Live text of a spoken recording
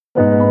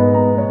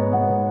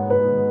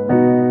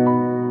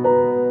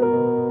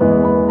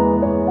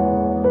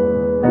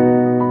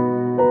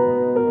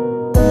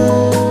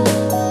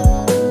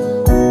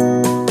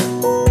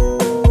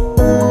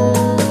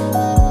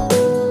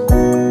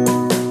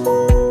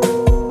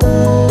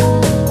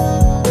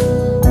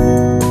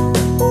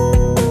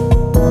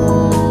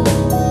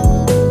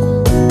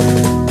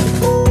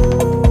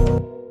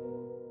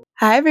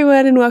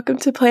everyone, and welcome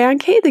to Play on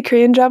K, the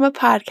Korean drama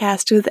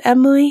podcast with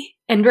Emily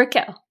and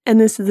Raquel. And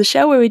this is the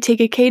show where we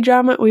take a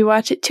K-drama, we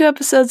watch it 2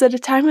 episodes at a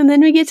time, and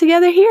then we get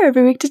together here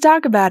every week to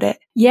talk about it.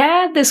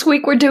 Yeah, this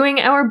week we're doing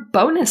our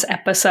bonus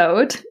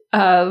episode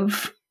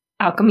of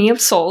Alchemy of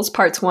Souls,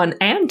 parts 1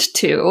 and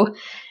 2.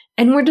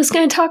 And we're just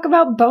going to talk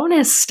about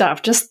bonus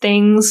stuff, just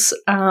things,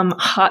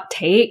 hot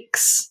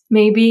takes,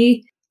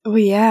 maybe. Oh,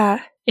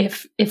 yeah.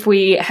 If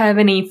we have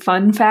any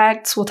fun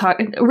facts, we'll talk.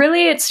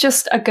 Really, it's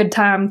just a good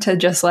time to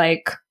just,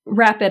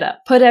 wrap it up.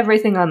 Put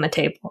everything on the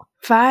table.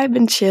 Vibe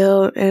and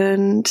chill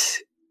and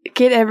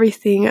get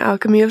everything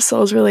Alchemy of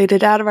Souls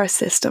related out of our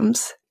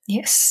systems.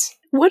 Yes.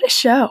 What a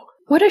show.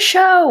 What a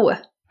show.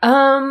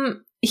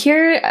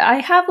 Here,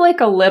 I have,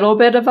 a little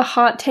bit of a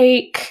hot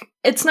take.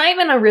 It's not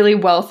even a really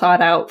well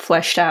thought out,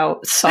 fleshed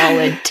out,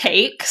 solid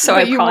take, so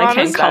I probably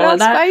can't call it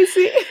that.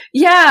 Spicy?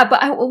 Yeah,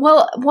 but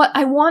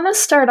I want to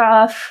start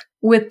off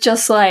with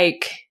just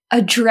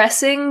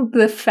addressing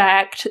the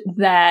fact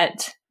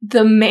that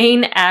the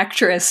main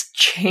actress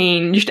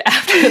changed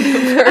after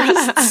the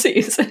first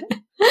season.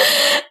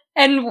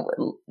 And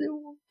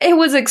it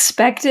was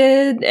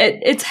expected.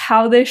 It's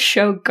how this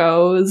show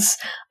goes.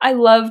 I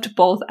loved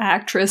both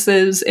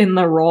actresses in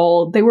the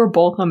role. They were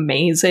both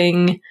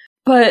amazing.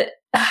 But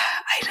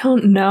I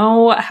don't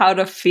know how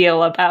to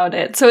feel about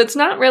it. So it's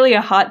not really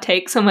a hot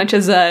take so much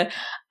as I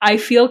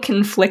feel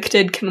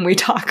conflicted. Can we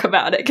talk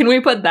about it? Can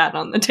we put that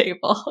on the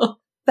table?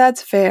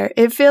 That's fair.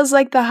 It feels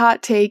like the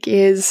hot take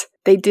is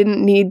they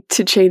didn't need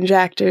to change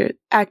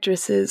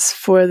actresses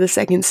for the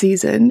second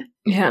season.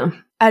 Yeah.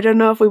 I don't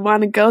know if we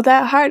want to go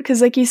that hard because,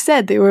 like you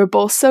said, they were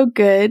both so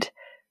good.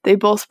 They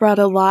both brought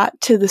a lot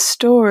to the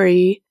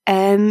story,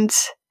 and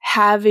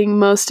having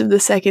most of the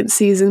second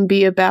season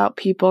be about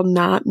people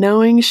not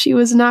knowing she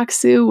was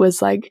Naksu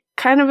was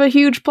kind of a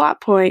huge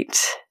plot point.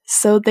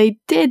 So they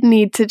did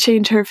need to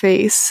change her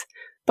face,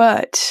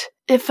 but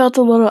it felt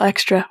a little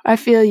extra. I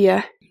feel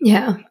ya.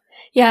 Yeah.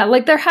 Yeah,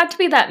 there had to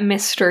be that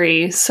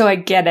mystery, so I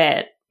get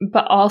it.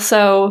 But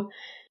also,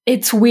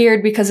 it's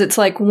weird because it's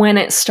when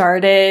it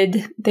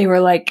started, they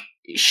were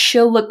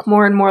she'll look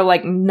more and more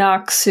like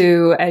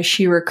Naksu as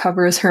she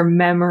recovers her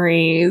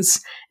memories.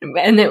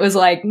 And it was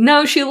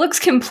no, she looks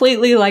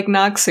completely like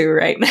Naksu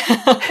right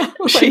now.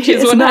 She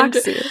is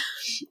 100. Naksu.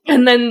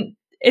 And then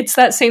it's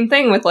that same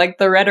thing with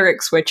the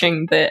rhetoric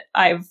switching that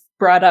I've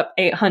brought up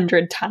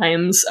 800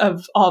 times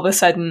of all of a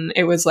sudden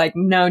it was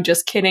no,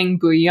 just kidding,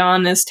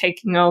 Booyan is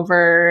taking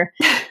over.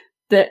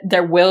 That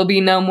there will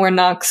be no more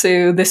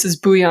Naksu. This is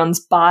Booyan's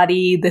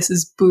body. This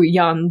is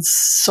Booyan's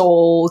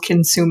soul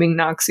consuming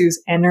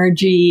Naksu's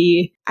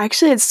energy.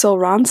 Actually, it's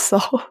Solran's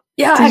soul.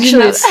 Yeah,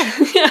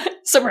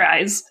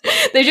 surprise.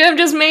 They should have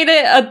just made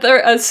it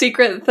a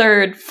secret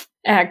third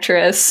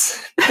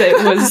actress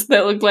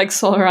that looked like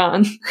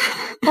Solran.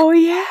 Oh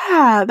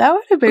yeah, that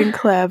would have been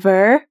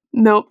clever.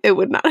 Nope, it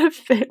would not have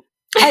been.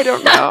 I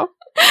don't know.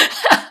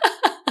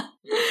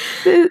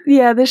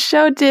 The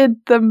show did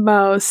the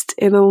most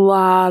in a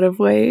lot of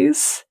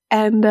ways.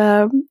 And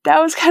that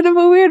was kind of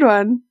a weird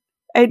one.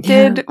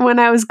 When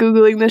I was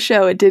Googling the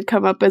show, it did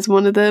come up as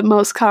one of the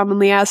most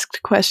commonly asked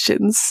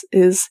questions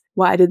is,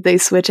 why did they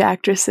switch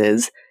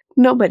actresses?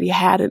 Nobody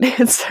had an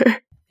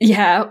answer.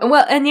 Yeah,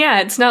 well, and yeah,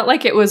 it's not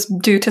like it was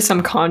due to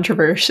some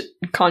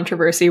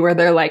controversy where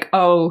they're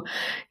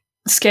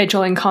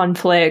scheduling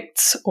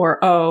conflicts or,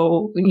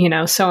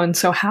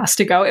 so-and-so has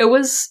to go. It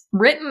was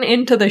written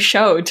into the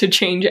show to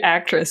change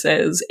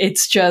actresses.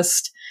 It's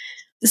just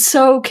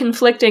so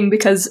conflicting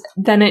because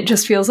then it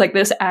just feels like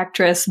this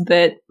actress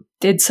that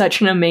did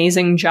such an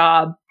amazing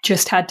job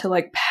just had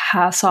to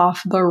pass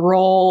off the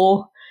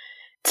role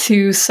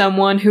to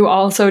someone who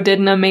also did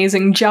an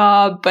amazing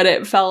job, but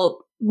it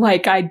felt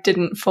like I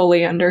didn't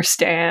fully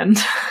understand.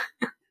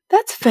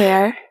 That's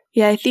fair.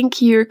 Yeah, I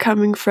think you're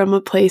coming from a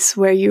place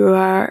where you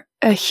are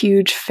a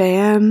huge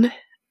fan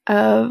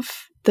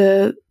of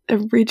the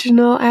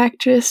original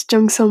actress,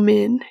 Jung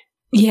So-min.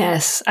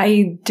 Yes,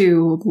 I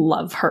do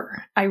love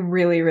her. I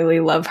really,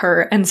 really love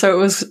her. And so it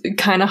was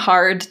kind of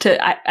hard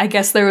to, I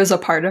guess there was a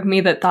part of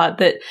me that thought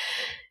that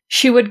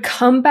she would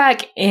come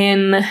back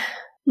in,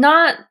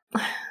 not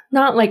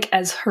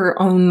as her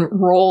own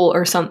role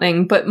or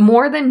something, but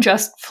more than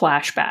just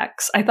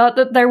flashbacks. I thought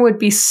that there would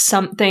be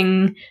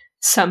something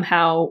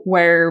somehow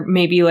where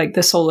maybe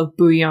the soul of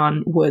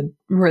Booyan would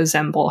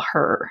resemble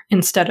her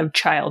instead of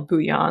child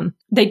Booyan.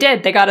 They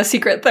did. They got a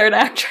secret third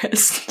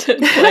actress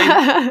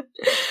to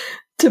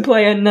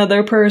play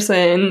another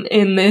person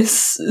in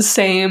this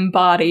same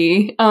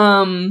body.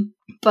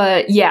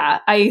 But yeah,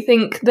 I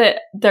think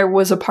that there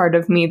was a part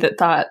of me that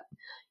thought,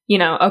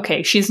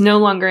 okay, she's no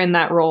longer in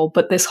that role,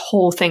 but this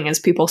whole thing is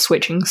people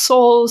switching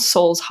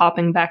souls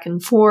hopping back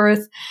and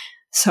forth.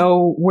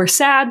 So we're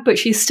sad, but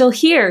she's still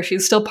here.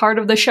 She's still part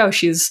of the show.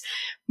 She's,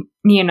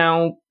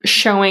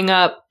 showing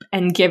up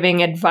and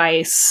giving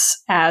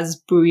advice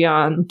as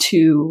Booyan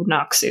to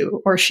Naksu.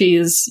 Or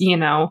she's,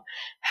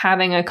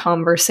 having a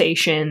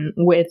conversation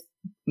with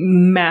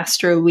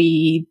Master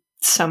Lee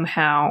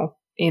somehow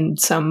in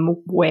some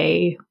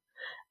way.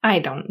 I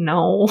don't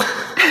know.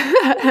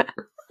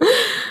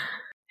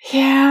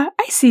 Yeah,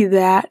 I see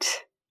that.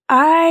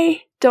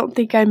 I don't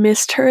think I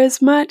missed her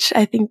as much.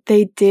 I think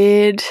they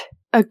did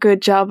a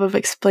good job of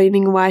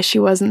explaining why she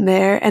wasn't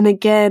there. And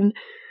again,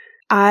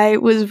 I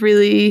was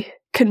really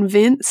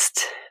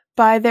convinced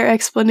by their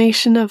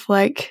explanation of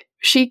like,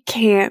 she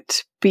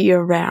can't be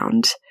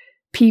around.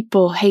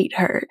 People hate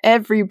her.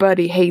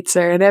 Everybody hates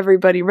her and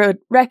everybody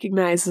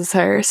recognizes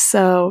her.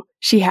 So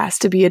she has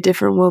to be a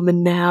different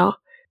woman now.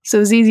 So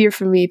it was easier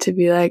for me to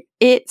be like,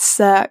 it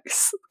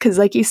sucks. Because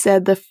like you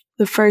said, the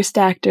first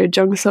actor,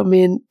 Jung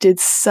So-min, did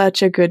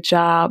such a good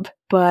job.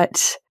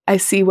 But I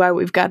see why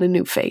we've got a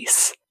new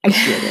face. I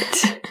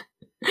get it.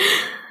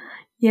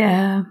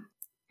 Yeah,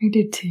 I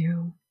did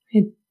too.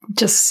 It's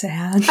just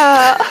sad.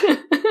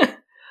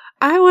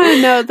 I want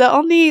to know, the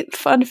only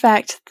fun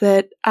fact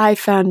that I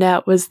found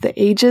out was the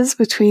ages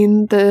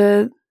between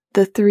the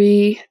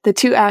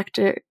two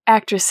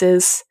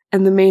actresses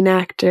and the main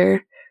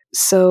actor.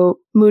 So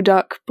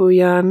Moodok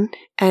Booyeon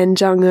and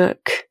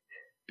Jung-uk.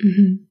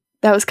 Mm-hmm.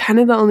 That was kind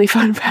of the only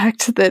fun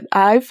fact that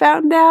I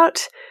found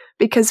out,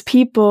 because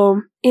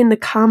people in the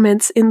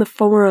comments in the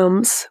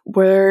forums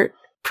were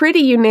pretty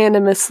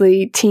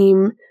unanimously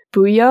team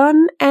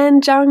Booyeon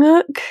and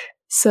Jung-uk.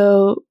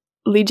 So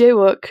Lee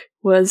Jae-wook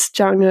was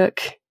Jung-uk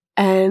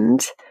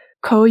and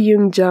Ko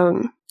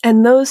Young-jung.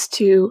 And those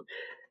two,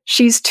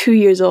 she's 2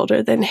 years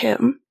older than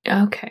him.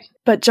 Okay.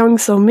 But Jung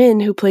So-min,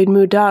 who played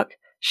Moodok,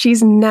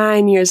 she's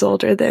 9 years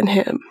older than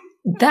him.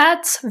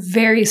 That's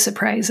very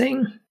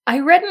surprising.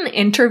 I read an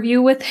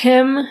interview with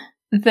him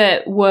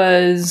that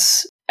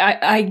was...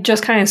 I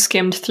just kind of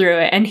skimmed through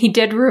it, and he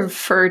did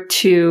refer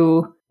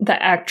to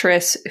the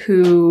actress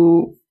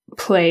who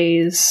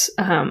plays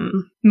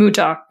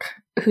Moodok,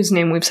 whose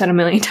name we've said a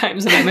million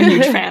times and I'm a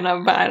huge fan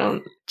of, but I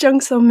don't... Jung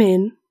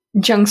So-min.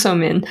 Jung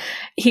So-min.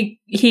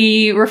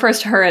 He refers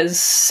to her as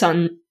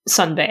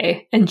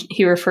Sunbae, and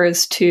he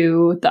refers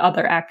to the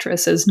other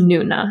actress as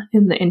Nuna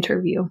in the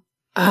interview.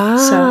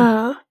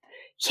 Ah.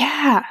 So.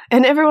 Yeah.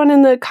 And everyone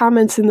in the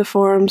comments in the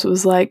forums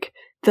was like,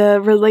 the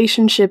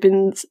relationship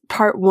in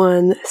part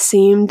 1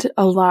 seemed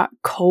a lot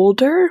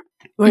colder,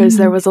 whereas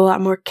there was a lot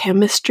more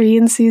chemistry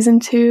in season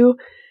 2.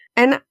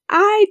 And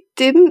I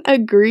didn't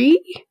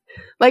agree.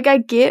 Like, I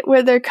get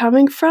where they're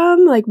coming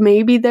from. Like,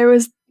 maybe there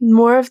was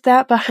more of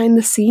that behind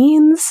the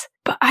scenes.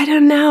 But I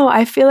don't know.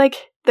 I feel like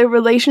the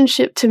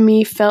relationship to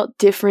me felt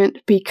different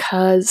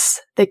because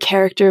the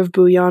character of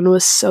Booyeon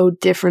was so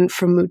different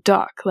from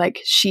Moodok. Like,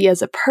 she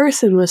as a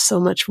person was so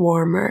much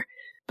warmer.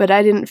 But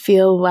I didn't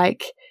feel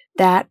like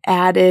that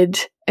added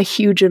a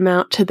huge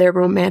amount to their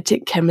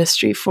romantic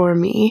chemistry for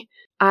me.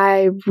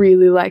 I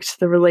really liked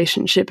the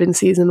relationship in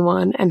season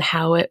 1 and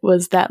how it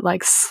was that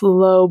like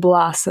slow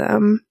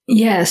blossom.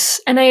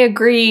 Yes, and I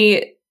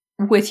agree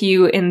with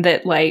you in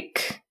that,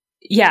 like,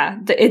 yeah,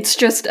 it's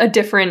just a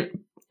different,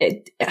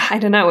 I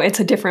don't know, it's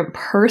a different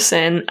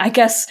person. I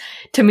guess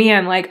to me,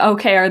 I'm like,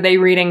 okay, are they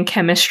reading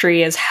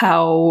chemistry as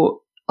how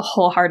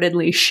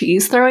wholeheartedly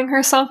she's throwing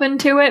herself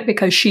into it?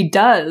 Because she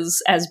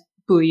does as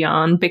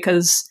Booyeon,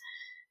 because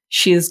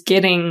she's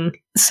getting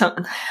some,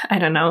 I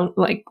don't know,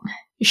 like,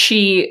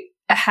 she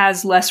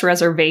has less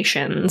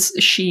reservations.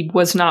 She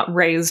was not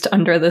raised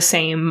under the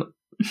same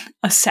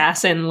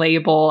assassin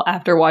label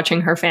after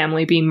watching her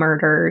family be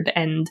murdered.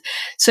 And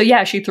so,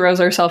 yeah, she throws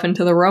herself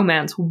into the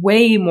romance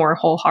way more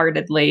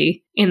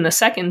wholeheartedly in the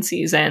second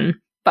season.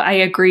 But I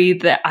agree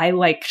that I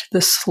liked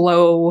the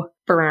slow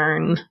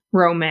burn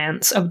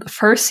romance of the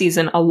first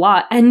season a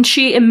lot. And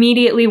she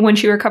immediately, when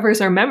she recovers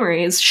her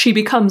memories, she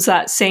becomes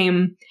that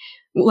same,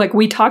 like,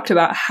 we talked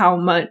about how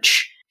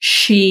much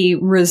she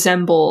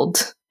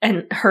resembled,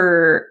 and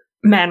her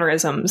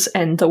mannerisms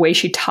and the way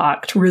she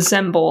talked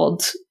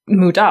resembled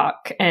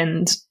Moodok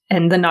and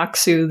the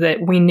Naksu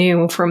that we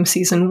knew from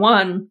season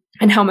 1,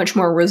 and how much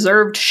more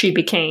reserved she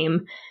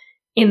became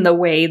in the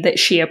way that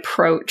she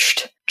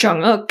approached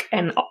Jung-uk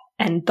and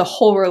the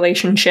whole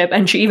relationship.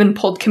 And she even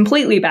pulled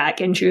completely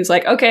back, and she was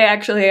like, okay,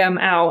 actually I'm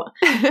out.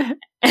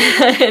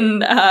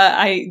 And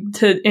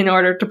in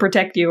order to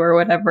protect you or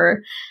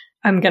whatever,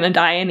 I'm gonna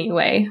die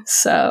anyway.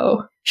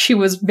 So she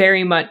was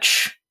very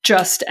much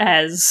just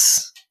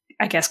as,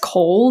 I guess,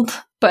 cold,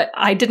 but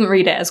I didn't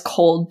read it as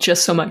cold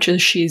just so much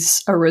as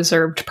she's a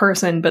reserved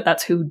person, but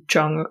that's who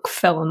Jung-uk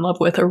fell in love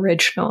with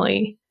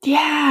originally.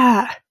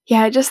 Yeah,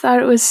 I just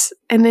thought it was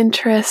an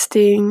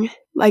interesting,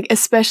 like,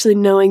 especially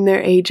knowing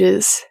their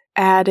ages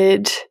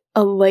added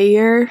a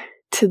layer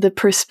to the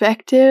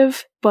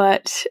perspective,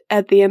 but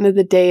at the end of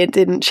the day, it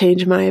didn't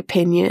change my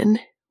opinion,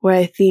 where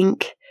I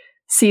think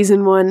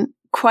season 1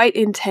 quite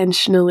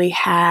intentionally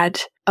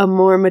had a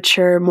more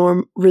mature,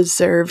 more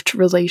reserved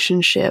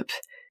relationship,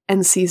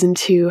 and season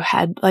 2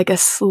 had like a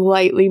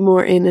slightly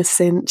more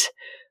innocent,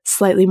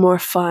 slightly more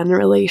fun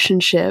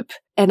relationship.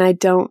 And I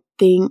don't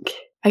think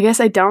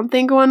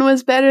one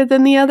was better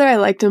than the other. I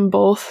liked them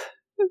both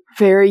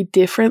very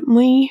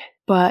differently.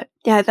 But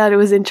yeah, I thought it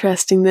was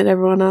interesting that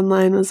everyone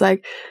online was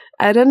like,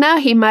 I don't know,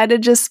 he might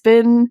have just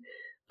been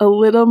a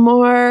little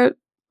more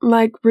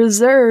like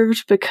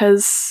reserved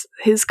because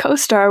his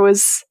co-star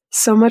was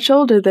so much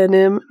older than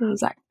him. I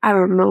was like, I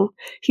don't know.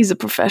 He's a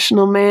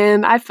professional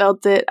man. I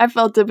felt it. I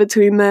felt it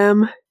between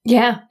them.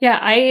 Yeah.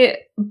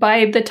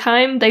 By the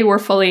time they were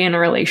fully in a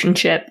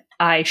relationship,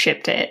 I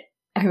shipped it.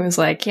 I was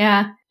like,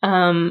 yeah.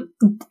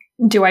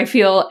 Do I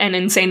feel an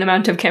insane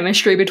amount of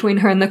chemistry between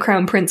her and the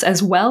Crown Prince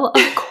as well?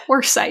 Of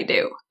course I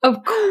do.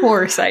 Of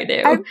course I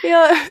do. I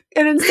feel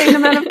an insane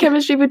amount of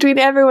chemistry between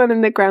everyone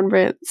in the Crown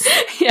Prince.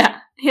 Yeah.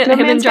 No Him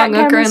and man's got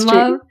Jong-uk are in chemistry.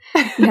 love.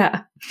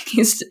 Yeah.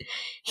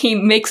 He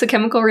makes a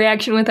chemical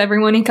reaction with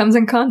everyone he comes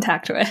in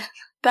contact with.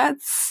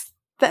 That's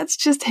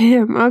just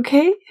him,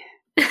 okay?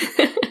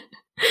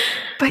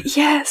 But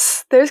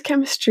yes, there's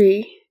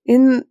chemistry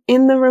in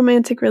the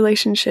romantic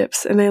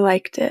relationships, and I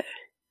liked it.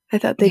 I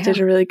thought they did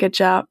a really good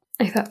job.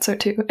 I thought so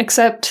too.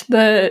 Except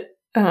the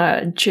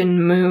Park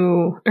Jin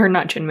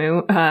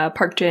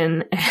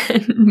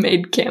and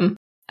Maid Kim.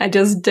 I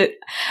just did.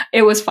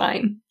 It was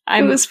fine.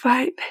 It was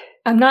fine.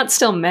 I'm not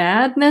still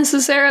mad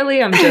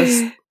necessarily. I'm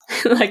just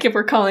like, if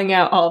we're calling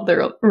out all of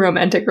the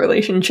romantic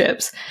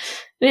relationships.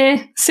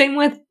 Same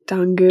with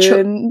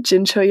Donggun,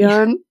 Jin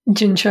Choyeon.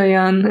 Jin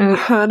Choyeon.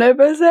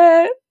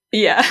 100%.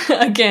 Yeah,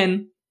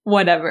 again,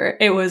 whatever.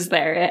 It was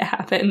there. It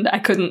happened. I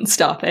couldn't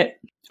stop it.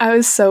 I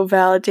was so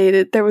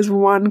validated. There was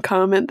one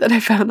comment that I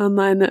found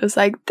online that was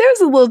like,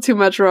 there's a little too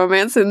much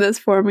romance in this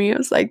for me. I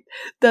was like,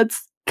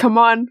 come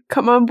on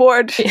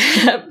board.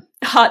 Yeah.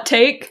 Hot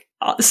take.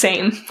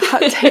 Same.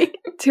 Hot take.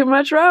 Too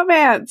much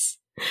romance.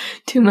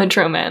 Too much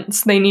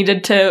romance. They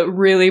needed to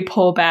really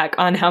pull back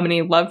on how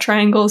many love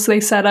triangles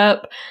they set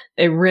up.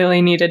 They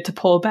really needed to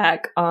pull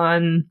back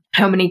on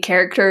how many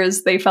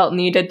characters they felt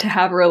needed to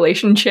have a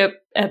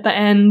relationship at the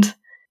end.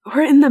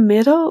 Or in the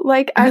middle?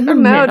 Like, I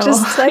don't know.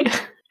 Just like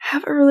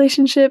have a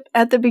relationship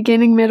at the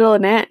beginning, middle,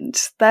 and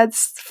end.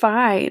 That's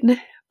fine.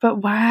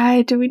 But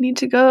why do we need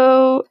to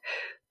go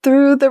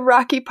through the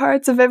rocky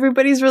parts of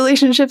everybody's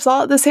relationships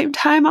all at the same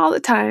time, all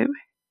the time?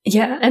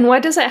 Yeah, and why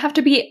does it have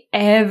to be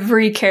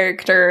every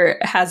character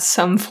has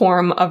some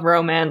form of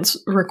romance,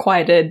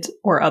 requited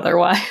or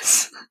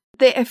otherwise?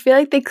 I feel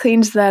like they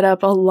cleaned that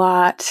up a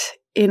lot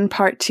in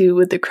part 2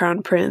 with the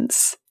Crown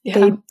Prince.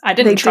 Yeah, I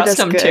didn't trust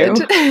them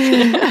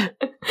to.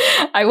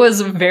 I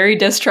was very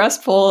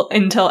distrustful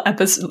until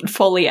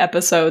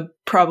episode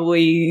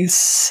probably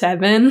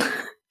 7.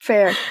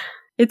 Fair.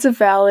 It's a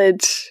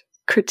valid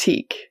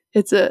critique.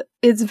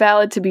 It's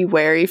valid to be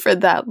wary for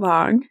that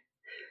long.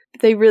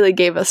 They really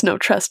gave us no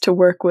trust to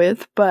work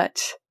with,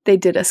 but they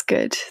did us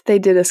good. They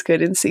did us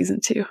good in season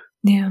 2.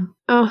 Yeah.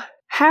 Oh,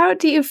 how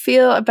do you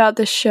feel about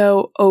the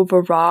show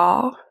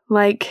overall?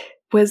 Like,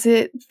 was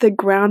it the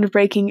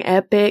groundbreaking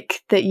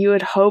epic that you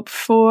had hoped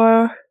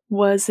for?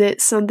 Was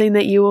it something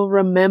that you will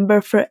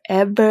remember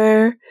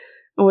forever?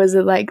 Or was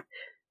it like,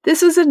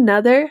 this was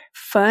another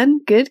fun,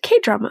 good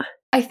K-drama?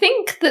 I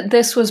think that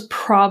this was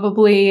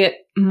probably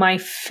my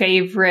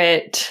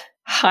favorite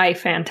high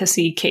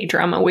fantasy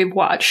K-drama we've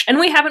watched. And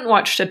we haven't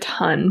watched a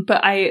ton,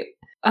 but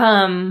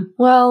I'm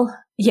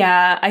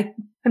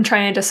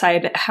trying to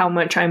decide how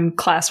much I'm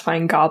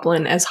classifying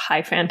Goblin as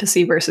high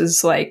fantasy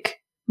versus like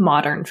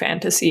modern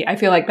fantasy. I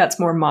feel like that's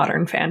more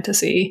modern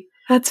fantasy.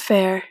 That's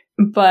fair.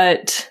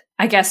 But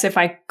I guess if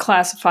I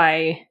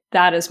classify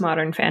that as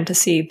modern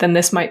fantasy, then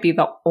this might be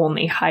the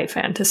only high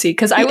fantasy.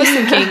 Because I was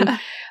thinking,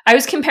 I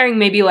was comparing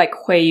maybe like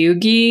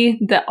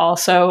Hueyugi, that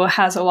also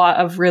has a lot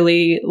of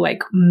really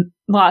like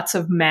lots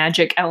of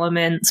magic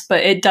elements,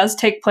 but it does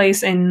take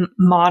place in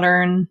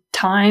modern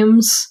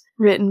times.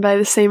 Written by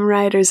the same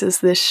writers as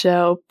this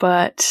show,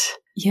 but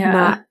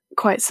not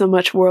quite so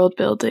much world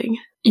building.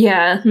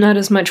 Yeah, not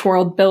as much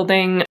world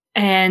building.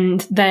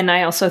 And then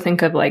I also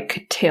think of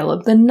like Tale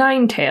of the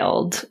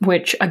Nine-Tailed,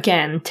 which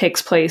again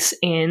takes place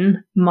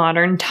in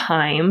modern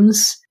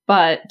times,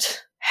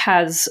 but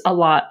has a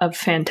lot of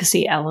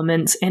fantasy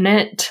elements in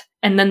it.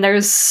 And then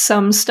there's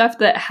some stuff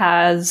that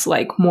has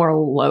like more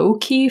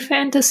low-key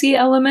fantasy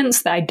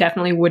elements that I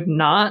definitely would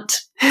not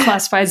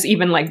classify as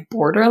even like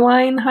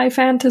borderline high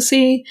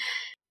fantasy,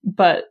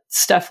 but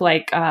stuff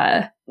like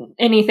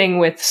anything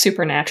with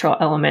supernatural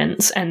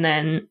elements. And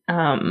then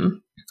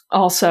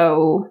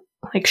also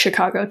like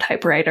Chicago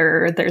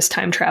Typewriter, there's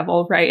time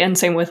travel, right? And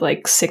same with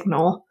like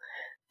Signal,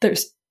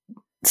 there's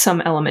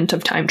some element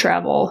of time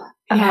travel.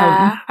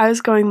 Yeah, I was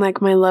going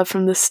like My Love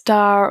from the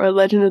Star or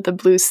Legend of the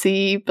Blue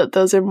Sea, but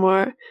those are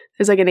more,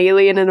 there's like an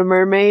alien and a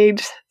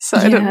mermaid, so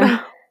I don't know.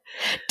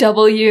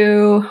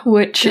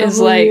 Which is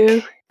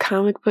like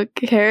comic book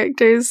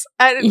characters.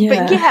 But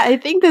yeah, I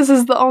think this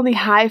is the only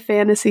high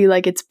fantasy,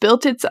 like it's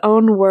built its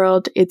own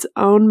world, its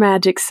own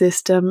magic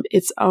system,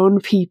 its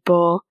own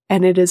people,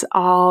 and it is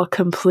all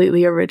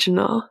completely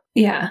original.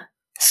 Yeah.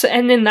 So,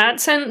 and in that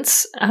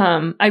sense,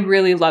 I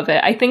really love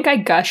it. I think I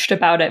gushed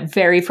about it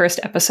very first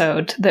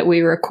episode that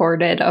we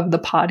recorded of the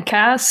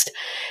podcast,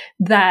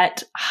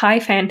 that high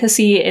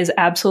fantasy is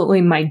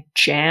absolutely my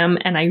jam,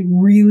 and I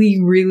really,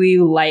 really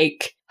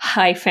like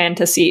high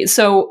fantasy.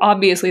 So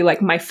obviously,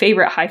 like, my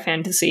favorite high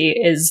fantasy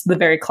is the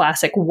very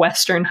classic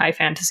Western high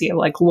fantasy of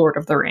like Lord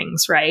of the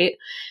Rings, right?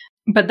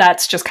 But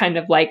that's just kind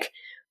of like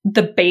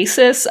the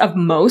basis of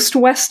most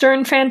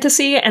Western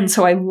fantasy. And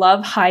so I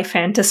love high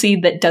fantasy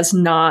that does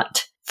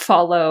not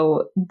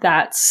follow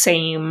that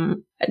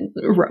same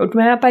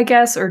roadmap, I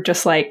guess, or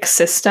just like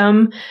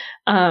system.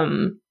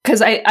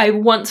 Because I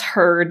once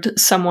heard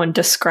someone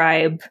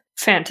describe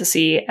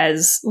fantasy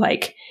as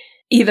like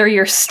either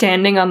you're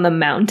standing on the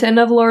mountain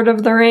of Lord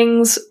of the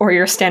Rings or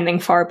you're standing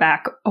far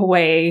back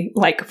away,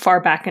 like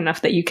far back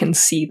enough that you can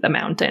see the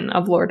mountain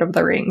of Lord of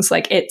the Rings.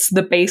 Like it's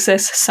the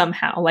basis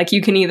somehow. Like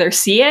you can either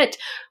see it,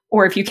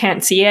 or if you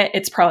can't see it,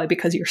 it's probably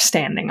because you're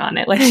standing on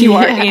it. Like you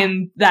are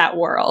in that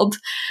world.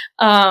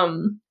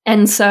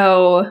 And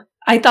so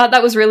I thought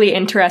that was really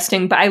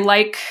interesting, but I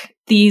like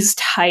these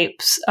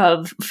types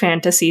of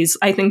fantasies.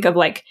 I think of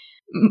like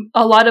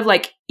a lot of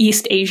like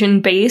East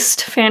Asian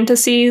based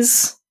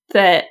fantasies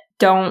that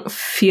don't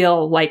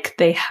feel like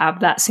they have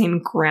that same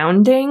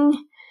grounding.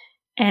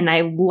 And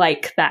I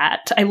like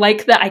that. I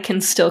like that I can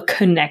still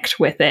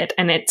connect with it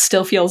and it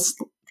still feels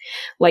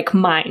like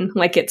mine,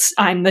 like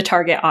I'm the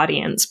target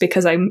audience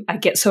because I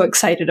get so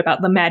excited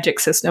about the magic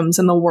systems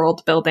and the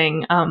world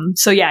building.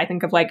 So yeah, I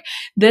think of like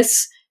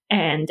this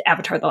and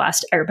Avatar: The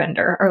Last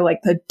Airbender are like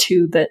the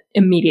two that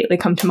immediately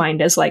come to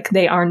mind as like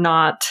they are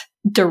not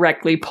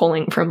directly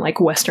pulling from like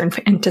Western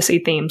fantasy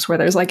themes where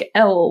there's like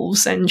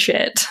elves and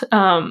shit.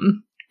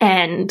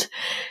 And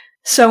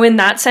so in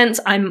that sense,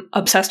 I'm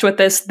obsessed with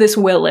this. This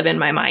will live in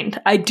my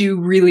mind. I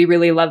do really,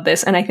 really love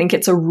this. And I think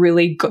it's a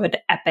really good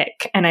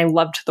epic. And I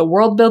loved the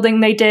world building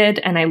they did.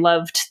 And I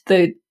loved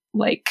the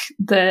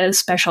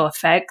special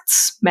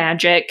effects,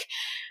 magic,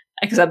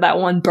 except that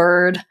one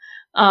bird.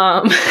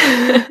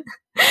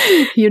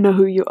 You know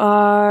who you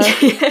are.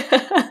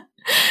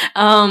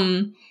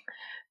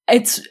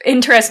 It's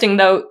interesting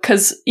though,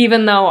 because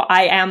even though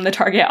I am the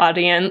target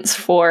audience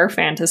for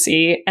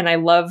fantasy and I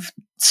love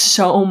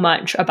so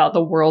much about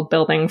the world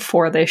building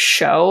for this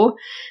show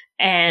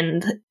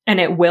and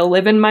it will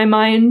live in my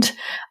mind,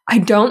 I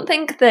don't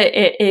think that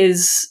it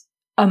is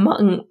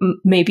among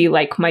maybe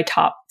like my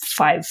top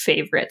 5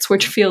 favorites,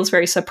 which feels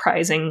very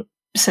surprising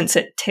since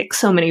it ticks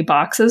so many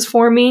boxes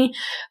for me.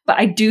 But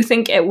I do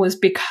think it was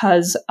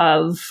because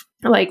of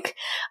like,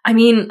 I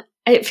mean,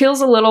 it feels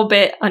a little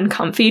bit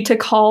uncomfy to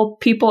call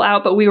people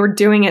out, but we were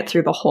doing it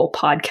through the whole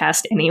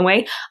podcast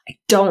anyway. I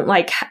don't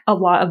like a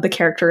lot of the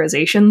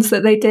characterizations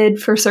that they did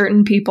for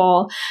certain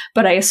people,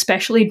 but I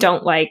especially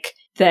don't like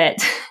that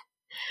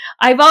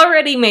I've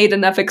already made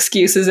enough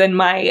excuses in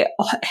my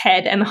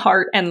head and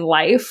heart and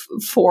life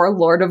for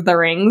Lord of the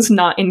Rings,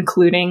 not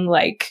including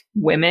like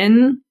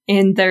women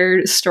in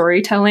their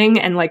storytelling.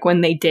 And like when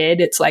they did,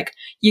 it's like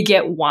you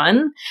get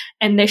one.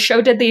 And this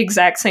show did the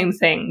exact same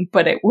thing,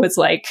 but it was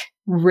like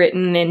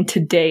written in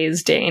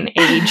today's day and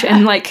age.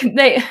 And like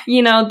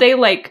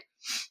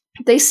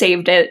they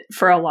saved it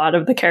for a lot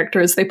of the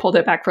characters. They pulled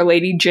it back for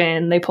Lady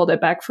Jin. They pulled it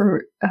back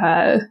for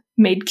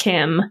Maid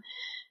Kim.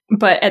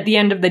 But at the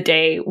end of the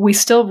day, we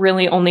still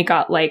really only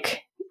got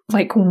like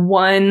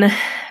one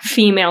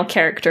female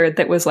character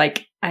that was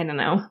like, I don't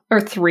know,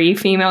 or 3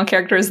 female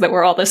characters that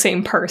were all the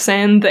same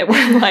person that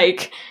were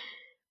like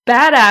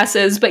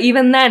badasses. But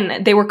even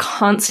then, they were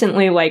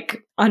constantly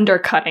like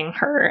undercutting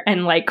her.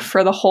 And like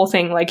for the whole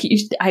thing, like,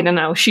 I don't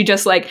know, she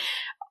just like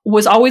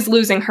was always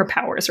losing her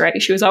powers,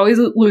 right? She was always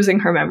losing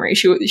her memory.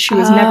 She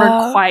was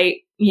never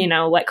quite,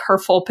 like her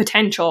full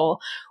potential,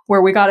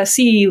 where we got to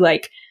see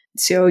like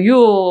Seo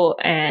Yul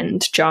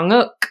and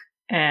Jong-uk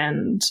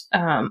and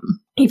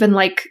even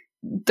like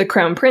the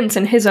Crown Prince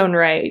in his own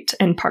right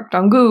and Park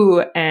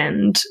Dong-gu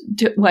and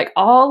like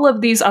all of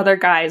these other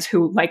guys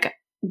who like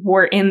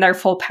were in their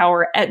full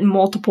power at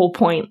multiple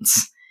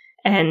points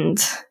and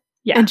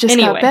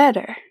got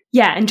better.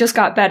 Yeah, and just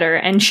got better.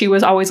 And she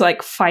was always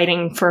like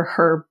fighting for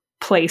her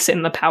place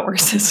in the power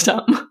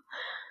system.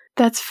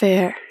 That's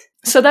fair.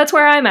 So that's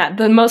where I'm at.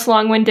 The most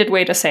long-winded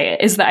way to say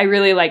it is that I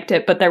really liked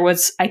it, but there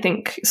was, I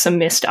think, some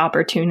missed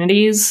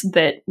opportunities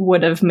that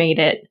would have made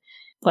it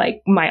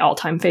like my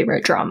all-time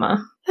favorite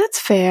drama. That's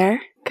fair.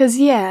 Because,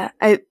 yeah,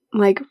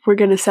 we're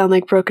going to sound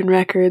like broken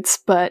records,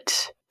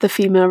 but the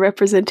female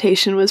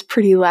representation was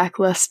pretty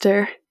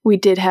lackluster. We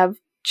did have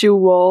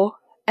Jewel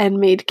and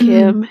Maid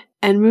Kim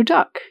and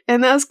Mudok,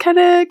 and that was kind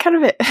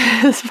of it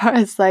as far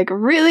as like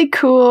really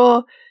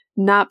cool,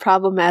 not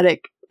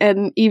problematic,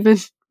 and even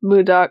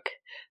Mudok,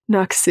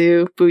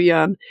 Naksu,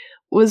 Buyeon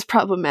was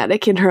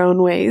problematic in her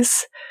own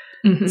ways.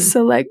 Mm-hmm.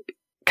 So like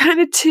kind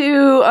of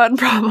 2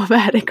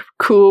 unproblematic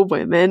cool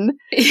women.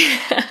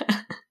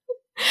 Yeah.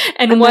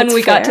 And one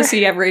we got to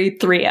see every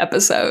 3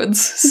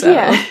 episodes. So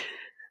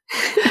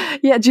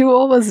yeah,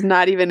 Jewel was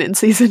not even in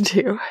season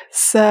 2.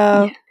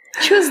 So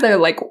she was there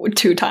like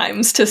 2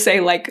 times to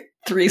say like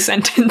 3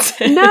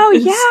 sentences. No,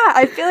 yeah.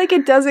 I feel like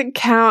it doesn't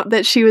count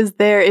that she was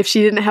there if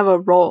she didn't have a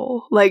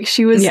role. Like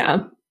she was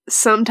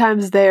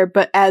sometimes there,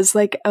 but as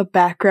like a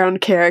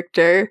background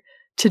character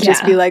to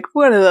just be like,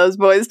 what are those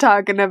boys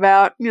talking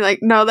about? And you're like,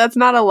 no, that's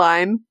not a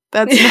line.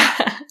 That's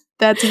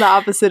that's the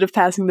opposite of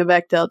passing the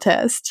Bechdel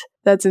test.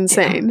 That's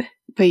insane. Yeah.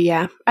 But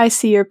yeah, I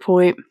see your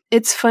point.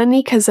 It's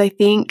funny because I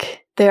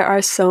think there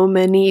are so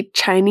many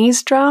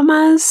Chinese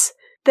dramas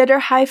that are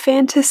high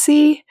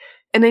fantasy.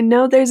 And I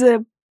know there's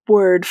a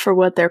word for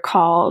what they're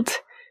called.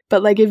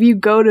 But like if you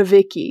go to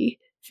Viki,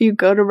 if you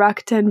go to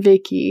Rakuten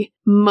Viki,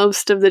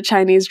 most of the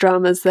Chinese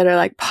dramas that are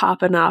like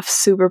popping off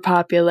super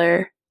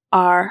popular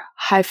are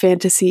high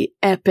fantasy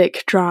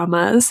epic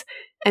dramas.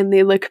 And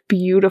they look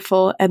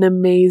beautiful and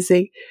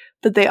amazing.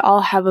 But they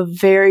all have a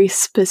very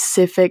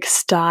specific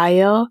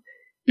style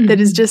that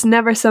is just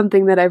never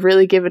something that I've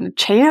really given a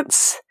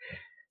chance.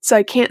 So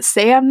I can't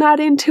say I'm not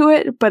into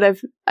it, but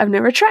I've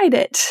never tried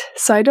it.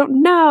 So I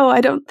don't know.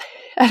 I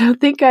don't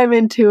think I'm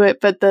into it,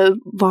 but the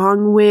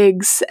long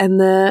wigs and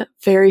the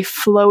very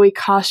flowy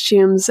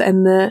costumes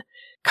and the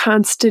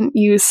constant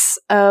use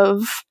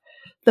of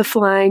the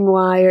flying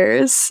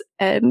wires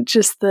and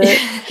just the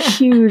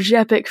huge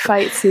epic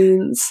fight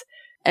scenes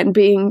and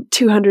being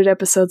 200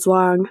 episodes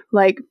long.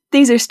 Like,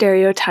 these are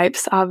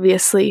stereotypes,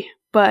 obviously,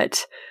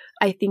 but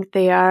I think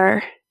they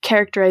are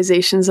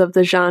characterizations of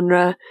the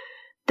genre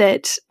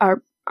that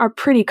are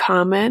pretty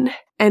common,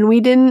 and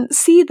we didn't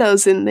see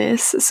those in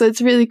this. So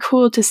it's really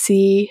cool to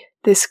see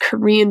this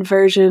Korean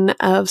version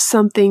of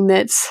something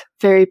that's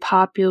very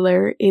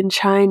popular in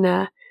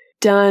China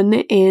done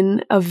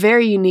in a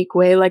very unique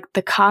way. Like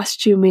the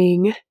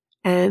costuming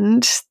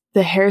and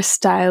the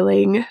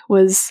hairstyling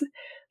was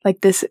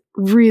like this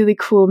really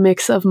cool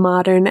mix of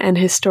modern and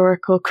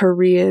historical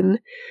Korean.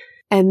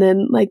 And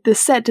then like the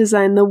set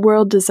design, the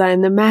world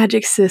design, the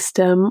magic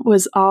system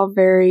was all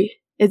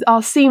it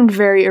all seemed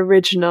very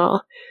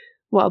original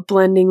while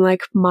blending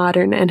like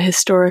modern and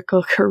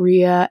historical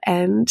Korea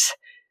and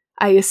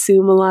I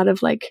assume a lot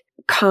of like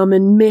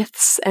common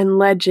myths and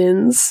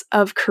legends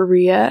of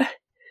Korea.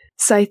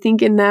 So I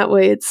think in that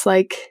way it's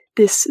like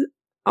this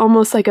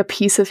almost like a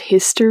piece of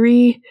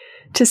history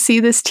to see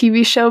this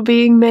TV show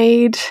being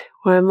made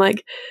where I'm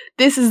like,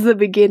 this is the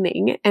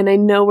beginning and I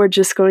know we're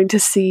just going to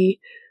see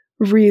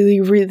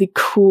really, really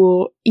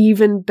cool,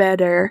 even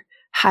better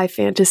high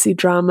fantasy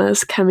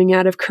dramas coming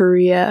out of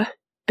Korea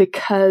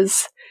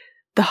because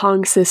the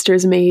Hong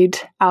sisters made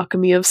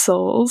Alchemy of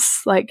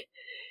Souls. Like,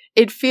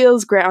 it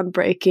feels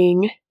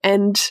groundbreaking,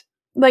 and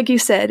like you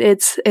said,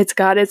 it's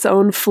got its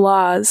own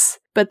flaws,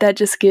 but that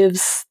just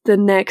gives the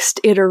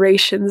next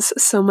iterations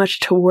so much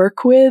to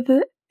work with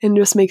and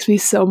just makes me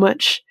so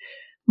much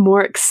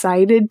more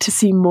excited to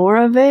see more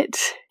of it.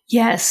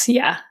 Yes,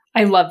 yeah.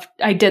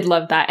 I did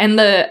love that.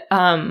 And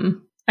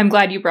I'm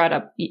glad you brought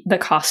up the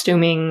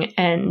costuming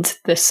and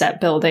the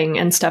set building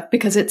and stuff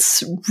because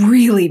it's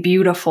really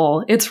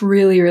beautiful. It's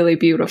really, really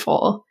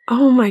beautiful.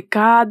 Oh my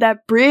god,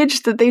 that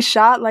bridge that they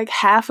shot like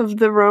half of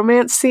the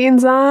romance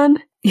scenes on.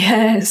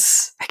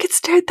 Yes. I could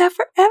stare at that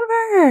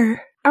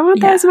forever. I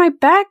want that as my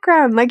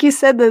background. Like you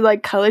said, the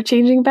like color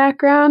changing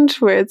background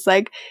where it's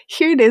like,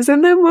 here it is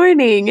in the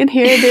morning and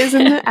here it is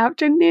in the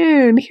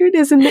afternoon. Here it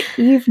is in the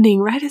evening,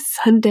 right at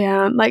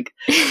sundown. Like,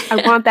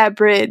 I want that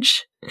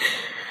bridge.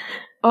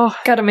 Oh,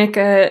 gotta make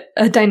a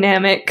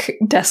dynamic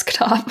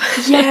desktop.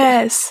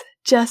 Yes,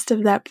 just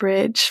of that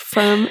bridge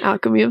from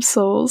Alchemy of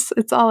Souls.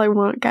 It's all I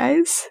want,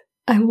 guys.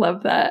 I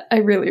love that. I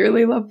really,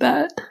 really love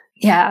that.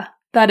 Yeah,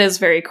 that is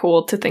very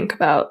cool to think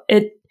about.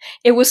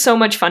 It was so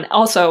much fun.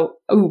 Also,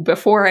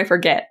 before I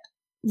forget,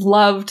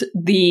 loved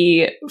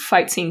the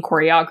fight scene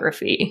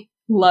choreography.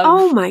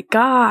 Oh my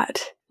god.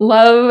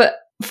 Love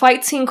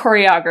fight scene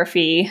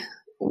choreography,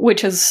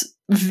 which is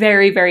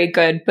very, very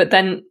good, but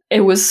then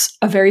it was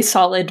a very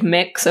solid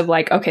mix of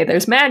like, okay,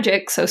 there's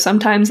magic, so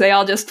sometimes they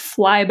all just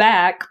fly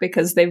back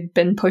because they've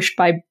been pushed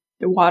by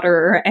water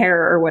or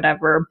air or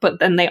whatever, but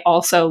then they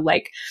also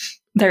like,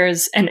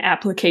 there's an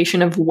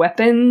application of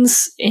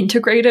weapons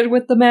integrated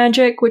with the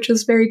magic, which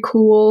is very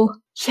cool.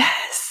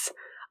 Yes!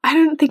 I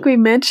don't think we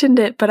mentioned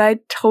it, but I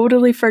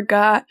totally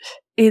forgot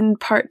in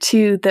part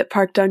 2 that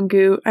Park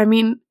Dong-gu, I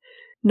mean,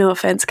 no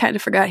offense, kind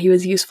of forgot he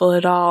was useful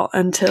at all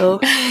until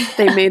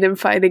they made him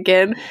fight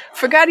again.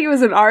 Forgot he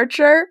was an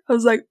archer. I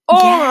was like,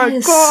 oh my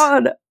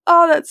god!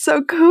 Oh, that's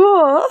so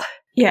cool!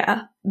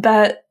 Yeah,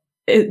 that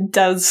it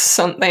does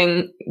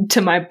something to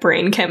my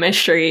brain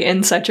chemistry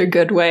in such a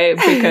good way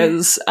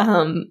because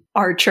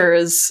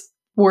archers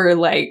were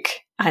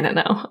like, I don't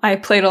know. I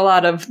played a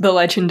lot of The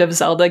Legend of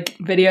Zelda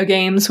video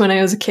games when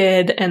I was a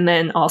kid, and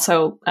then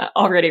also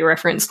already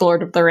referenced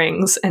Lord of the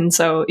Rings. And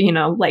so, you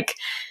know, like,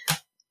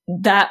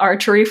 that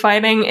archery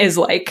fighting is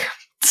like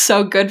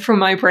so good for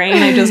my brain.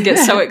 I just get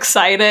so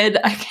excited.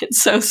 I get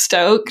so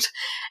stoked.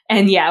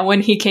 And yeah,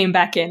 when he came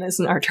back in as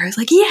an archer, I was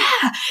like,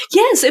 yeah,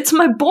 yes, it's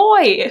my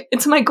boy.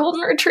 It's my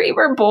golden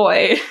retriever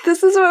boy.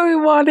 This is what we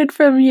wanted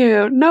from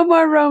you. No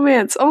more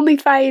romance, only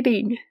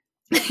fighting.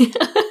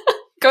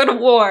 Go to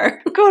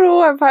war. Go to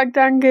war, Park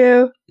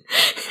Dong-gu.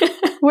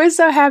 We're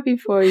so happy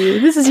for you.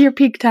 This is your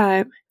peak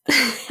time.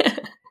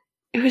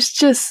 It was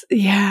just,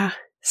 yeah,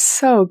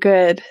 so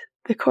good.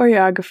 The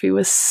choreography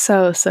was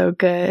so, so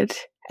good.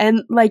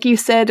 And like you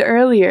said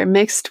earlier,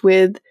 mixed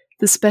with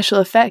the special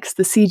effects,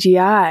 the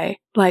CGI,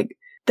 like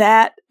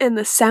that and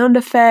the sound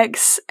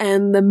effects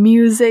and the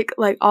music,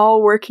 like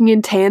all working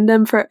in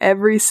tandem for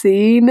every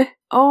scene.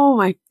 Oh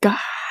my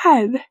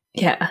god.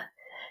 Yeah.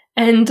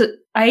 And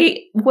I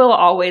will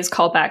always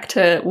call back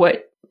to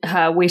what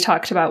we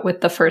talked about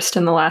with the first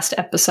and the last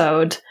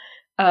episode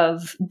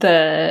of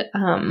the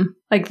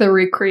the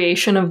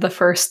recreation of the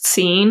first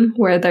scene,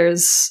 where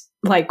there's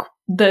like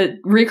the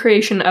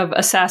recreation of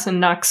Assassin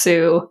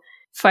Naksu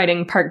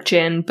fighting Park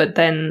Jin, but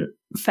then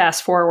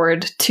fast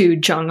forward to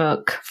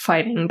Jung-uk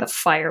fighting the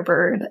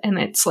Firebird, and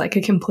it's like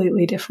a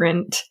completely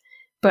different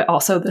but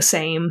also the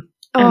same.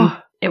 And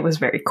it was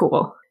very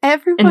cool.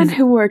 Everyone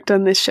who worked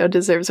on this show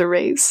deserves a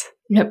raise.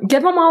 Yep,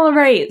 give them all a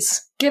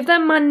raise. Give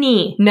them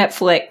money.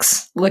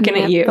 Netflix, looking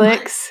at you.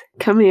 Netflix,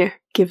 come here.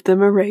 Give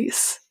them a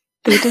raise.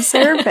 They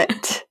deserve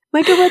it.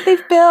 Look at what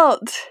they've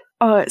built.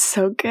 Oh, it's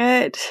so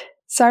good.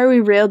 Sorry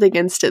we railed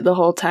against it the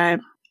whole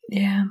time.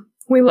 Yeah,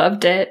 we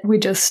loved it. We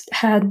just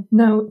had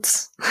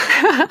notes.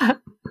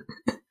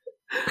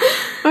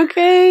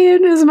 Okay,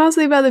 it was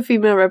mostly about the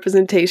female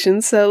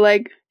representation, so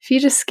like, if you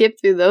just skip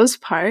through those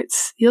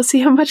parts, you'll see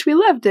how much we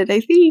loved it,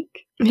 I think.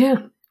 Yeah.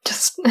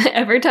 Just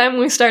every time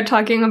we start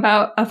talking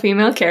about a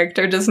female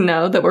character, just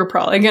know that we're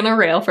probably going to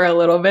rail for a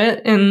little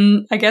bit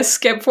and I guess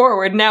skip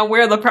forward. Now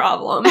we're the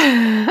problem.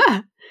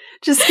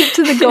 Just skip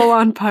to the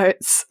go-on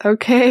parts,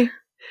 okay?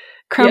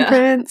 Crumb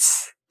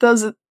Prince,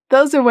 those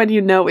are when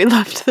you know we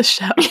loved the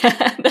show.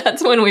 Yeah,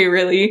 that's when we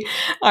really,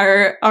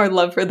 our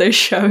love for this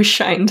show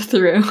shined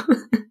through.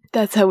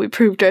 That's how we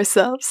proved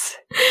ourselves.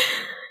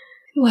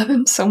 I love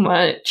him so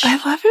much. I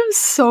love him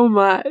so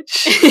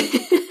much.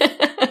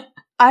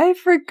 I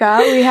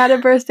forgot we had a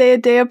birthday a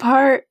day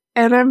apart,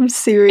 and I'm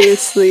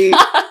seriously...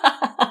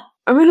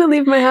 I'm gonna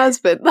leave my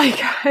husband. Like,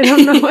 I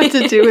don't know what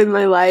to do with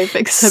my life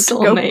except to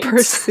go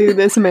pursue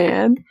this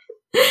man.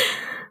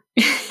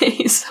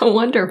 He's so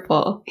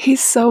wonderful.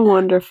 He's so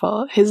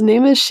wonderful. His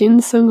name is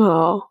Shin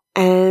Sung-ho,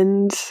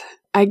 and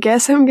I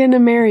guess I'm gonna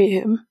marry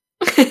him.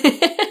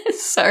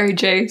 Sorry,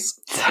 Jace.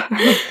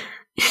 Sorry.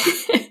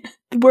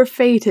 We're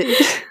fated.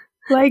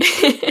 Like...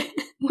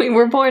 We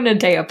were born a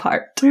day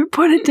apart. We were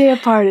born a day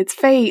apart. It's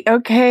fate,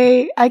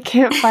 okay? I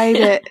can't fight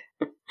it.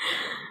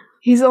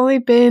 He's only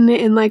been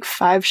in like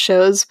 5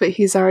 shows, but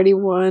he's already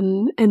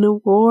won an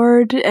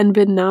award and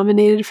been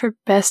nominated for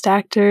Best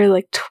Actor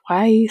like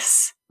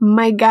twice.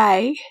 My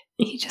guy.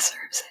 He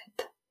deserves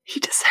it. He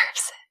deserves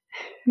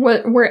it.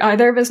 What were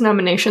either of his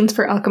nominations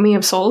for Alchemy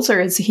of Souls,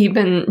 or has he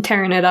been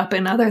tearing it up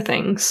in other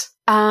things?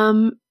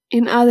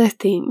 In other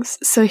things.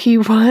 So he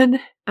won...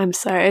 I'm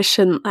sorry, I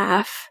shouldn't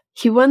laugh.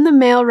 He won the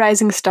Male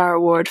Rising Star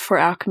Award for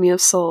Alchemy of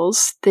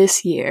Souls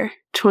this year.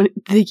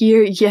 The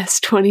year, yes,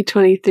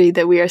 2023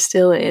 that we are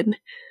still in.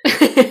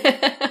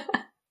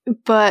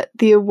 But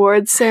the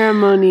award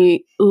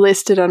ceremony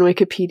listed on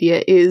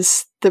Wikipedia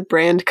is the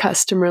Brand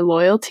Customer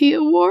Loyalty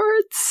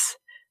Awards.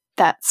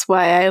 That's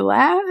why I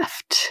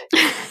laughed.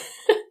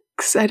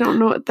 Because I don't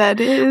know what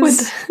that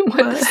is. What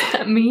does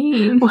that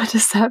mean? What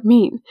does that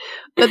mean?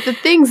 But the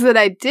things that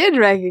I did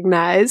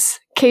recognize,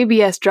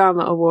 KBS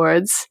Drama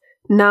Awards,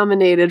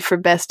 nominated for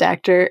Best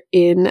Actor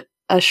in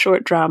a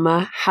short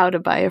drama, How to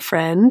Buy a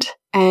Friend,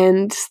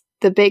 and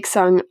the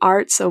Baeksang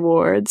Arts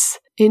Awards.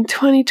 In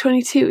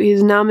 2022,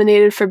 he's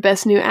nominated for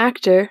Best New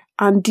Actor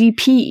on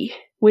DP,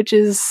 which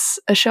is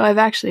a show I've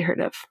actually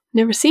heard of.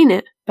 Never seen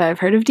it, but I've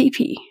heard of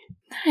DP.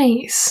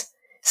 Nice.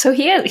 So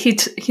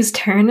he's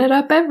tearing it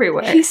up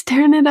everywhere. He's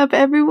tearing it up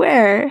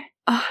everywhere.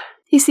 Oh,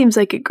 he seems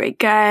like a great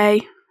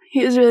guy.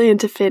 He was really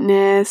into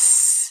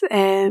fitness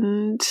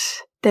and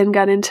then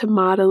got into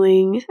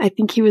modeling. I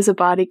think he was a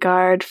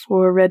bodyguard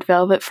for Red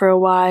Velvet for a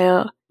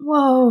while.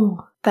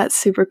 Whoa. That's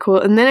super cool.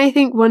 And then I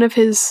think one of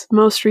his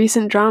most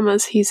recent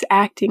dramas, he's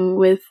acting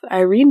with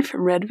Irene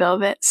from Red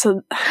Velvet.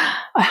 So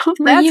I hope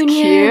that's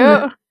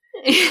cute.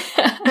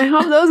 I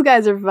hope those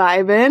guys are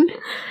vibing.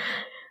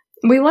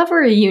 We love a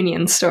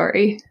reunion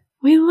story.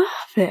 We love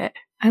it.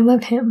 I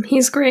love him.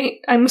 He's great.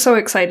 I'm so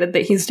excited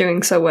that he's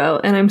doing so well,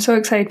 and I'm so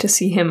excited to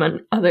see him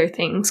on other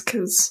things,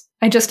 because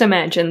I just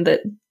imagine that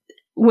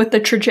with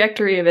the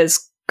trajectory of his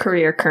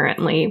career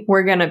currently,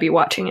 we're going to be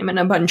watching him in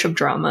a bunch of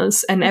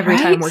dramas, and every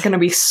time we're going to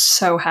be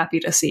so happy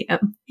to see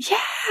him.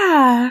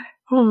 Yeah.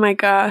 Oh my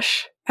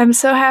gosh. I'm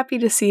so happy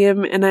to see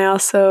him, and I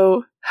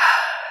also...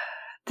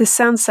 This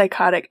sounds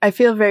psychotic. I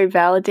feel very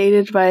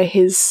validated by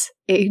his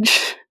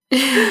age.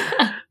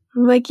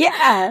 I'm like,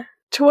 yeah,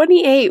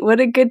 28, what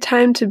a good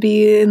time to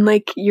be in,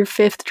 like, your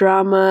 5th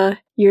drama.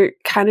 You're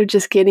kind of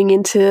just getting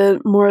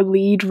into more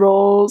lead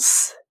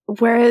roles.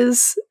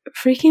 Whereas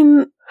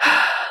freaking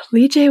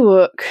Lee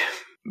Jae-wook,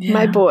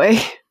 my boy,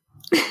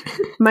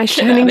 my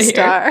shining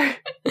star,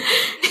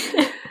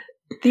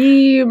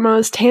 the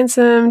most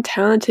handsome,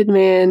 talented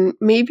man,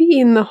 maybe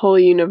in the whole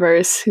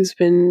universe, who's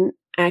been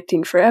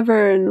acting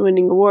forever and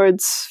winning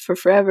awards for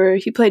forever.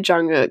 He played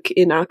Jung-uk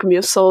in Alchemy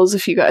of Souls,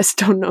 if you guys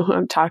don't know who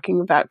I'm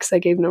talking about, because I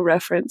gave no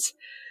reference.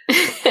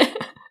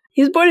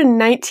 He was born in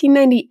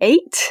 1998,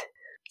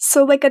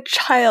 so like a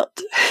child.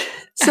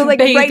 So like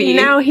right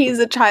now he's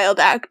a child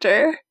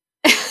actor.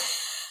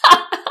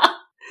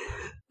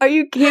 Are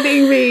you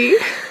kidding me?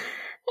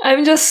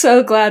 I'm just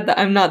so glad that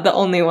I'm not the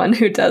only one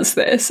who does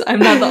this. I'm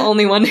not the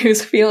only one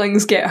whose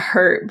feelings get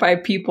hurt by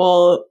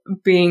people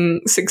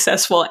being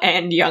successful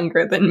and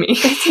younger than me.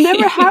 It's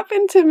never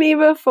happened to me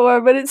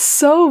before, but it's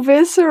so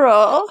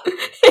visceral.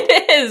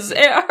 It is.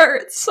 It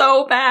hurts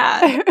so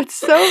bad. It hurts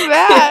so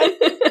bad.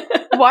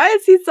 Why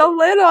is he so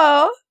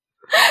little?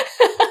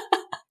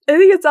 I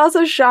think it's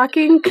also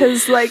shocking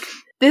because, like,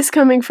 this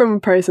coming from a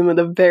person with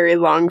a very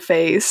long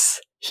face,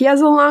 he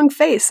has a long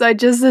face, so I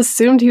just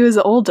assumed he was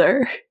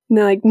older. And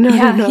they're like, no,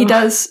 no, he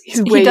does.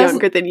 He's way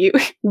younger than you.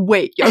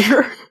 Way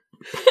younger.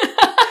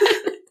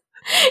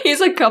 He's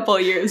a couple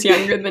years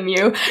younger than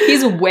you.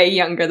 He's way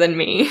younger than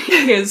me.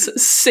 He is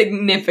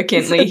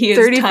significantly. He is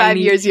 35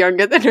 years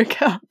younger than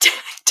Raquel.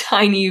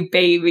 Tiny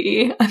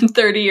baby. I'm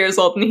 30 years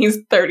old and he's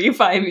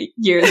 35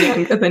 years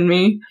younger than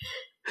me.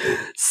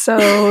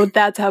 So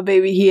that's how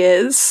baby he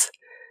is.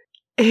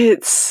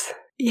 It's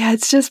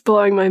just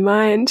blowing my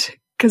mind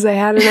because I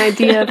had an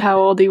idea of how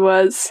old he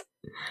was.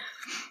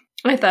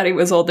 I thought he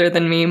was older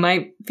than me.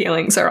 My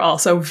feelings are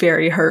also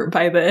very hurt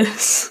by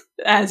this,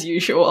 as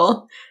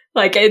usual.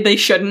 Like, they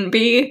shouldn't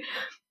be.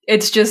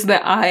 It's just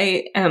that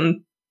I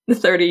am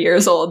 30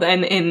 years old,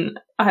 and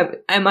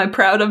am I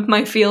proud of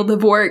my field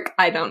of work?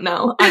 I don't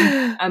know.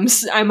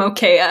 I'm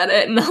okay at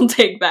it, and I'll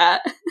take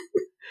that.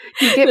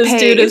 You get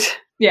paid.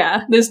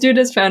 This dude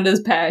has found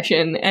his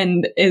passion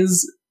and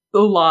is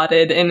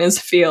lauded in his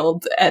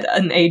field at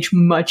an age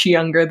much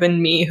younger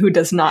than me, who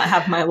does not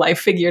have my life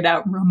figured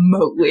out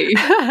remotely.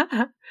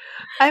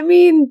 I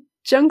mean,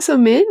 Jung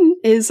So-min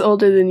is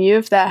older than you,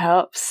 if that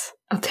helps.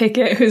 I'll take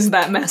it. Who's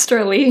that,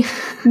 Master Lee?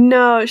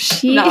 No,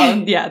 she...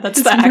 No, yeah,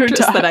 that's the actress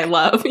that I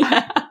love.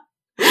 Yeah.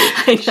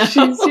 I know.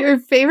 She's your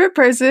favorite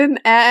person,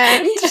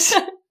 and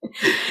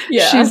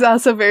she's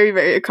also very,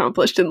 very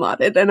accomplished and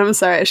lauded, and I'm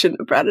sorry I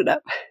shouldn't have brought it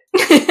up.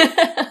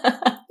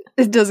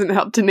 It doesn't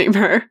help to name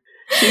her.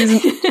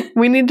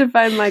 We need to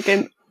find, like,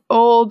 an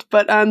old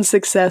but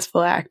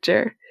unsuccessful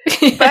actor.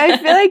 But I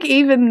feel like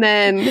even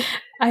then...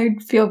 I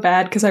feel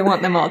bad because I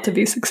want them all to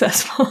be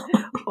successful.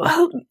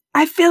 Well,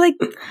 I feel like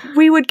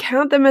we would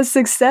count them as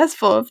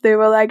successful if they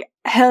were like,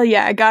 hell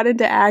yeah, I got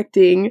into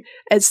acting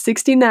at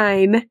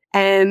 69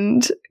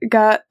 and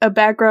got a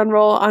background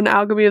role on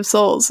Alchemy of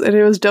Souls, and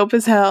it was dope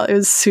as hell. It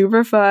was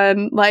super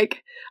fun.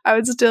 Like, I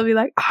would still be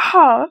like,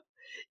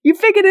 you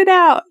figured it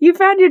out. You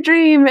found your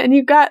dream and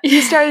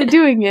you started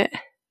doing it.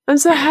 I'm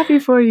so happy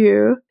for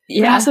you.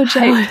 Yeah. I'm so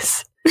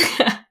jealous.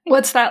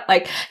 What's that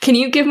like? Can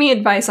you give me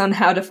advice on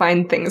how to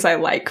find things I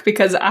like?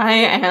 Because I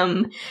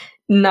am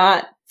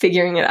not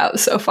figuring it out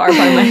so far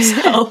by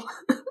myself.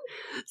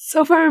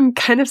 So far, I'm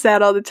kind of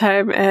sad all the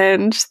time,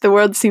 and the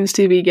world seems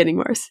to be getting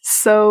worse.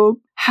 So,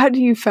 how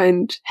do you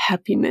find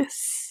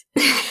happiness?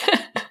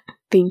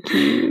 Thank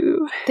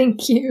you.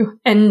 Thank you.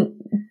 And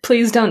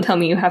please don't tell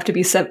me you have to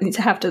be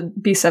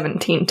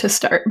 17 to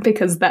start,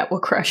 because that will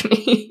crush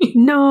me.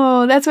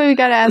 No, that's why we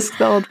gotta ask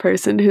the old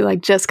person who,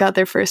 like, just got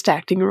their first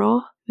acting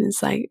role.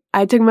 It's like,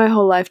 I took my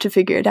whole life to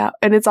figure it out,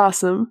 and it's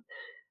awesome.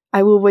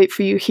 I will wait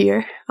for you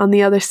here on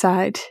the other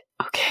side.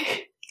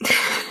 Okay.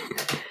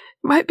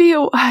 Might be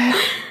a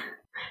while.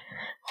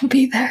 We'll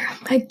be there.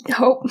 I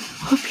hope.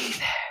 We'll be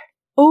there.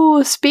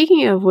 Oh,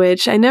 speaking of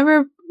which,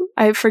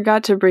 I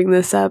forgot to bring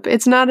this up.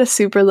 It's not a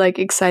super, like,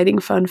 exciting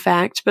fun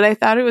fact, but I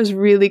thought it was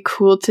really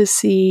cool to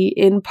see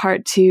in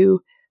part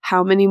 2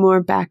 how many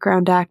more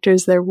background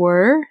actors there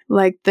were.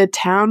 Like, the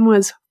town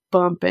was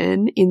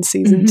bumping in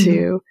season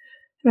 2.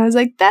 And I was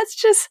like, that's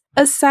just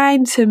a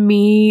sign to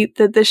me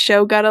that the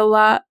show got a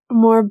lot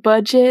more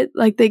budget.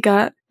 Like, they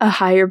got a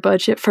higher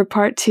budget for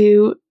part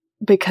 2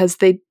 because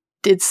they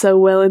did so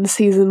well in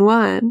season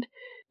 1.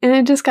 And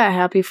I just got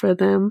happy for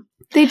them.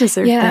 They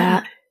deserve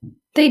that.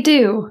 They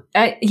do.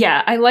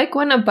 I like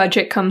when a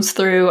budget comes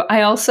through.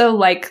 I also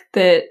like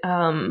that,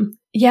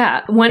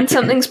 when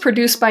something's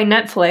produced by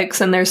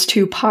Netflix and there's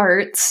 2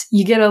 parts,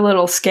 you get a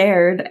little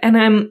scared.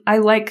 And I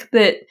like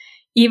that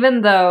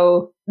even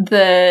though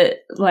the,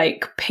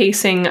 like,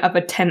 pacing of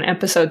a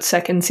 10-episode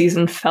second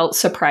season felt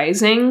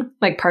surprising,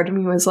 like, part of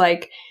me was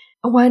like,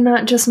 why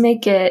not just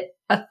make it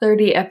a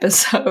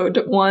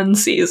 30-episode one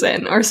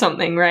season or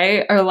something,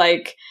 right? Or,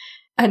 like,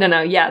 I don't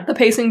know. Yeah, the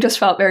pacing just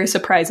felt very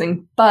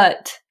surprising,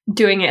 but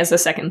doing it as a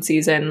second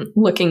season,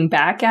 looking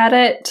back at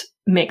it,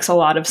 makes a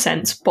lot of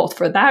sense, both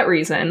for that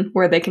reason,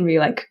 where they can be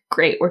like,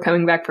 great, we're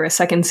coming back for a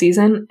second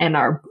season, and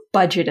our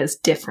budget is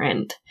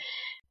different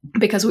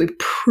because we've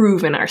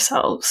proven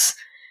ourselves.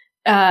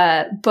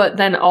 But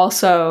then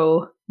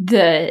also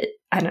the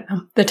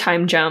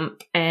time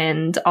jump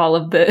and all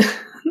of the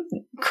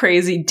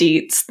crazy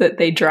deets that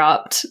they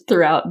dropped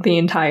throughout the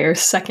entire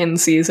second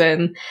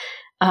season.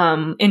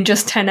 In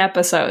just 10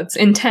 episodes.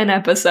 In 10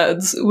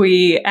 episodes,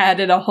 we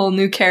added a whole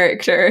new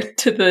character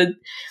to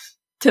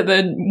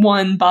the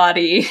one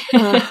body.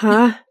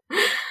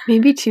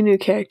 Maybe 2 new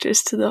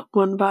characters to the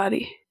one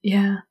body.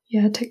 Yeah,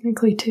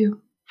 technically 2.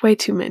 Way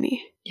too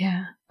many.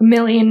 Yeah. 1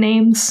 million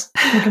names.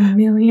 Like 1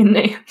 million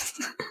names.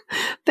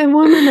 The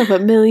woman of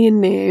 1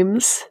 million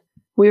names.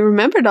 We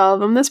remembered all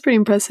of them. That's pretty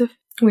impressive.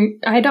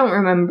 I don't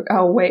remember.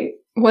 Oh, wait.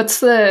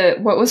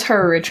 What was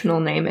her original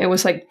name? It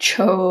was like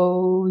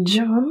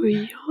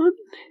Choyeon?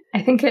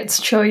 I think it's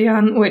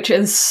Choyeon, which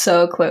is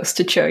so close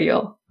to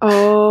Choyol.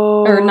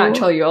 Oh. Or not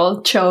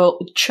Choyol,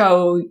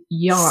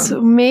 Choyeon.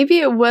 So maybe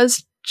it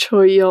was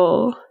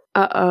Choyol.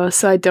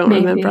 So I don't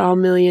remember all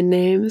million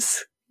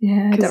names.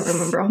 Yeah, I don't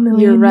remember all million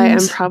names. You're right,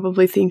 I'm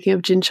probably thinking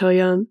of Jin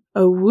Choyeon.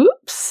 Oh,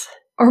 whoops.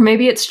 Or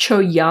maybe it's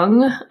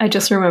Choyoung. I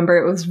just remember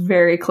it was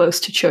very close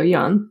to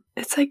Choyeon.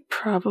 It's like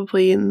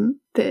probably in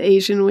the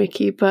Asian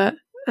wiki, but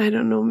I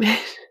don't know, man.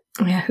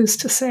 Yeah, who's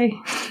to say?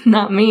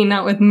 Not me,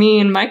 not with me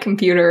and my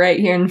computer right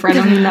here in front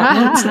of me. Not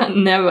once, not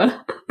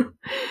never.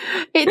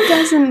 It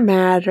doesn't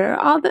matter.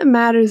 All that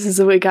matters is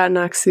that we got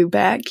Naksu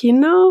back, you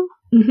know?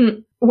 Mm-hmm.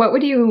 What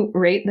would you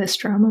rate this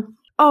drama?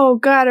 Oh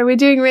god, are we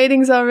doing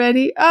ratings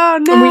already? Oh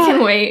no! We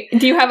can wait.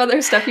 Do you have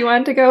other stuff you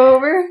want to go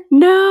over?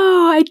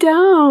 No, I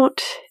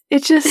don't.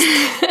 It just...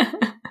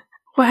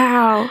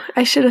 Wow,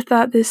 I should have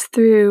thought this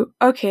through.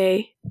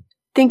 Okay,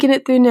 thinking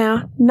it through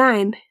now.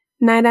 9.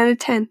 9 out of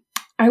 10.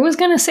 I was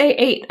gonna say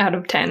 8 out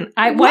of 10.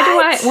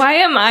 Why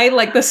am I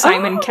like the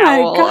Simon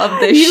Cowell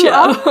of this you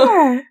show?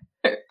 Are.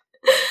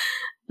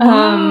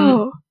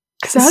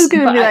 Because I was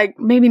gonna be like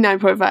maybe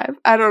 9.5.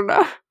 I don't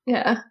know.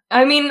 Yeah,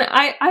 I mean,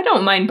 I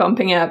don't mind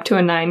bumping it up to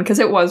a 9 because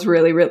it was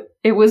really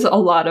it was a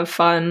lot of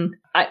fun.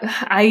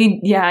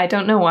 I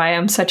don't know why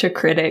I'm such a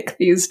critic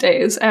these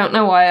days. I don't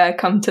know why I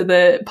come to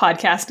the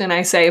podcast and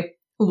I say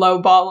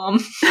lowball them.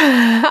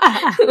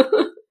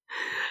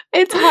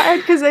 It's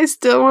hard because I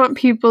still want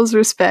people's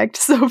respect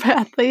so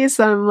badly.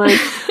 So I'm like,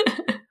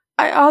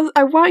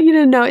 I want you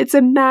to know it's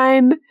a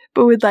 9,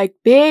 but with like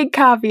big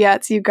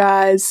caveats, you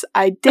guys.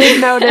 I did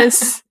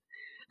notice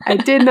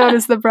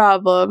the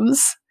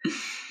problems,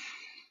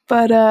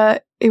 but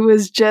it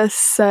was just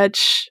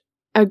such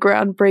a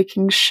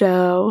groundbreaking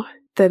show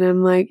that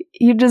I'm like,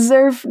 you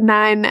deserve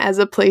 9 as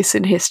a place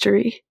in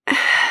history.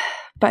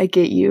 But I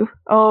get you.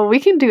 Oh, we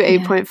can do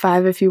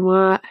 8.5 if you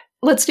want.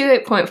 Let's do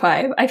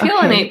 8.5. I feel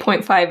an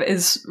 8.5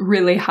 is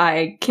really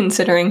high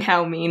considering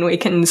how mean we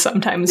can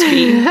sometimes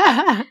be.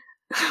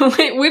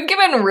 We've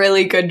given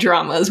really good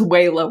dramas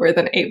way lower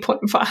than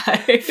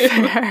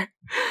 8.5.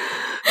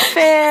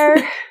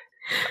 Fair.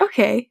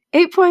 Okay,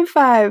 8.5.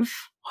 Wow.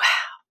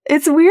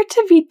 It's weird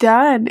to be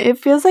done. It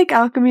feels like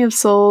Alchemy of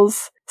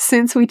Souls,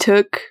 since we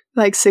took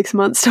like 6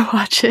 months to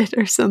watch it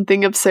or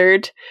something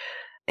absurd.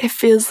 It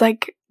feels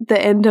like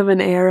the end of an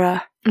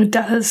era. It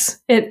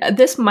does.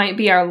 This might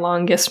be our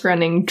longest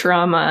running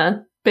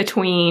drama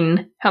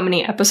between how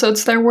many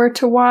episodes there were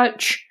to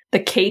watch, the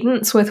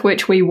cadence with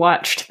which we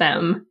watched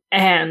them,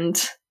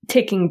 and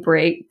taking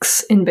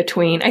breaks in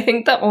between. I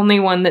think the only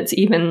one that's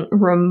even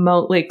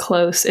remotely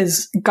close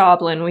is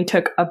Goblin. We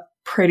took a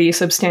pretty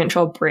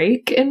substantial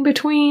break in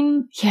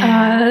between.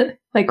 Yeah.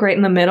 Like right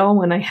in the middle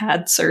when I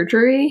had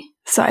surgery.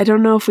 So I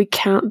don't know if we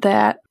count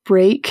that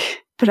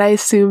break, but I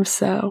assume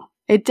so.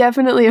 It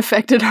definitely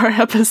affected our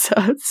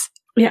episodes.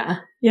 Yeah.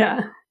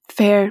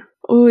 Fair.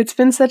 Ooh, it's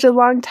been such a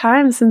long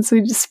time since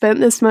we just spent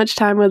this much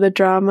time with a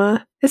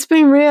drama. It's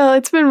been real,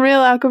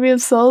 Alchemy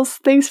of Souls.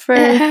 Thanks for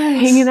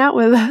hanging out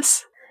with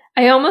us.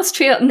 I almost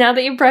feel, now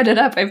that you brought it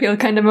up, I feel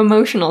kind of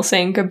emotional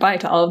saying goodbye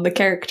to all of the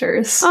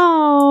characters.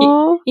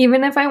 Aww.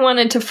 Even if I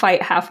wanted to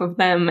fight half of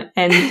them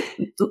and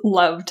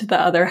loved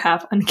the other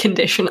half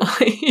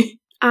unconditionally.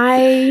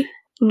 I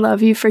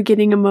love you for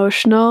getting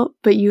emotional,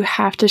 but you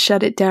have to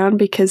shut it down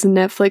because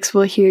Netflix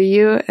will hear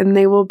you and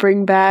they will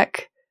bring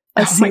back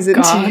a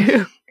season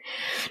 2.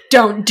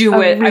 Don't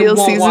do it. I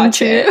won't watch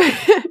 2.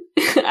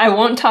 it. I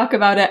won't talk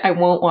about it. I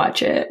won't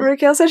watch it.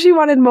 Raquel said she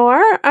wanted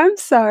more. I'm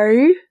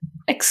sorry.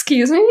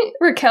 Excuse me?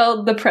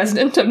 Raquel, the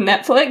president of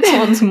Netflix,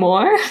 wants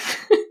more?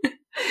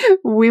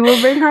 We will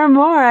bring her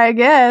more, I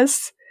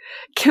guess.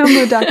 Kill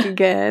Mudak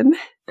again.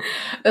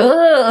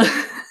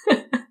 Ugh.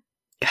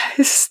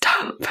 Guys,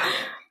 stop.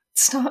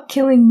 Stop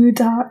killing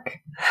Mudak.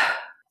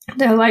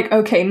 They're like,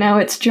 okay, now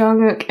it's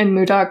Jungkook and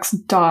Mudak's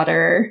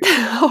daughter.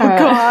 Oh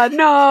god,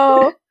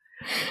 no.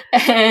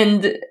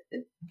 And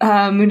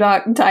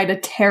Mudak died a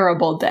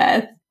terrible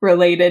death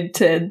related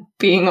to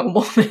being a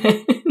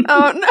woman.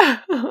 Oh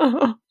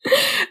no.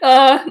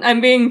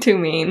 I'm being too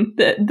mean.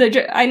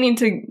 I need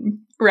to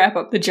wrap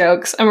up the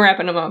jokes. I'm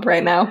wrapping them up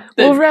right now.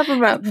 We'll wrap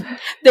them up.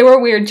 They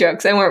were weird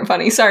jokes. They weren't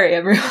funny. Sorry,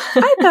 everyone.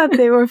 I thought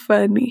they were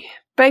funny.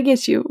 But I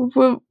get you.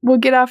 We'll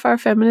get off our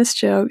feminist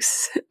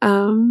jokes.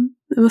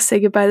 We'll say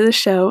goodbye to the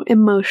show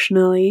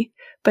emotionally,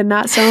 but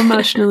not so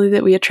emotionally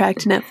that we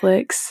attract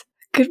Netflix.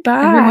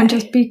 Goodbye. Everyone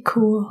just be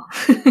cool.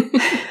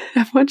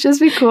 Everyone just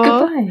be cool.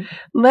 Goodbye.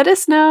 Let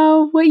us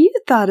know what you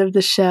thought of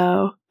the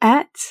show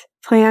at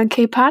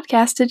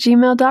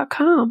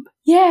playonkpodcast@gmail.com.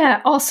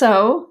 Yeah,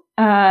 also,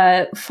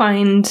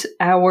 find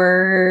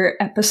our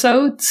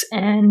episodes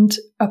and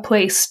a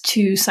place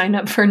to sign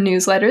up for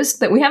newsletters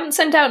that we haven't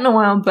sent out in a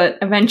while, but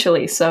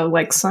eventually, so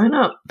sign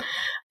up.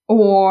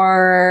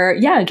 Or,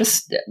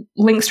 just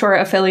links to our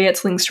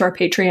affiliates, links to our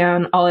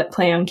Patreon, all at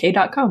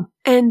playonk.com.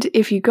 And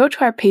if you go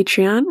to our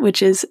Patreon,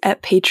 which is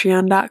at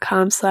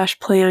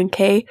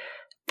patreon.com/playonk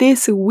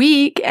this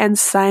week and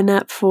sign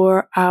up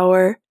for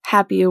our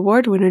Happy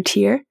Award Winner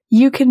tier,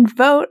 you can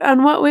vote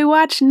on what we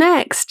watch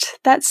next.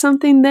 That's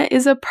something that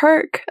is a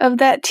perk of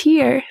that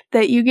tier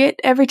that you get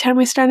every time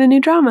we start a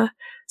new drama.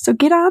 So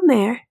get on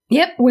there.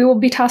 Yep, we will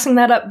be tossing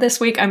that up this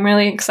week. I'm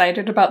really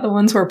excited about the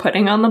ones we're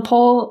putting on the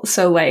poll.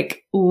 So,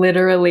 like,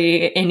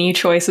 literally any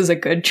choice is a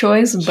good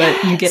choice,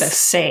 but you get a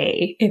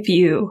say if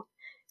you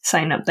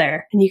sign up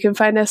there. And you can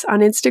find us on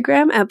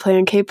Instagram at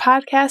PlayOnK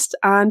Podcast,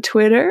 on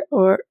Twitter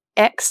or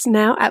X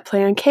now at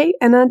PlayOnK,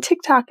 and on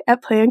TikTok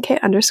at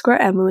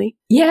PlayOnK_Emily.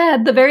 Yeah,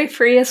 the very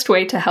freest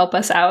way to help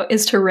us out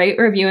is to rate,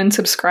 review, and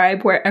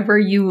subscribe wherever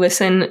you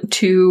listen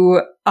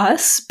to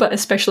us, but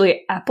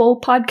especially Apple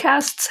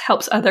Podcasts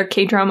helps other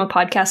K-drama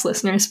podcast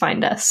listeners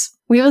find us.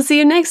 We will see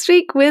you next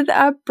week with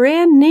a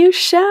brand new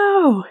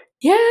show.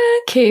 Yeah,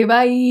 okay,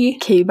 bye.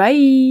 Okay,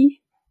 bye.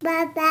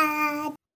 Bye-bye.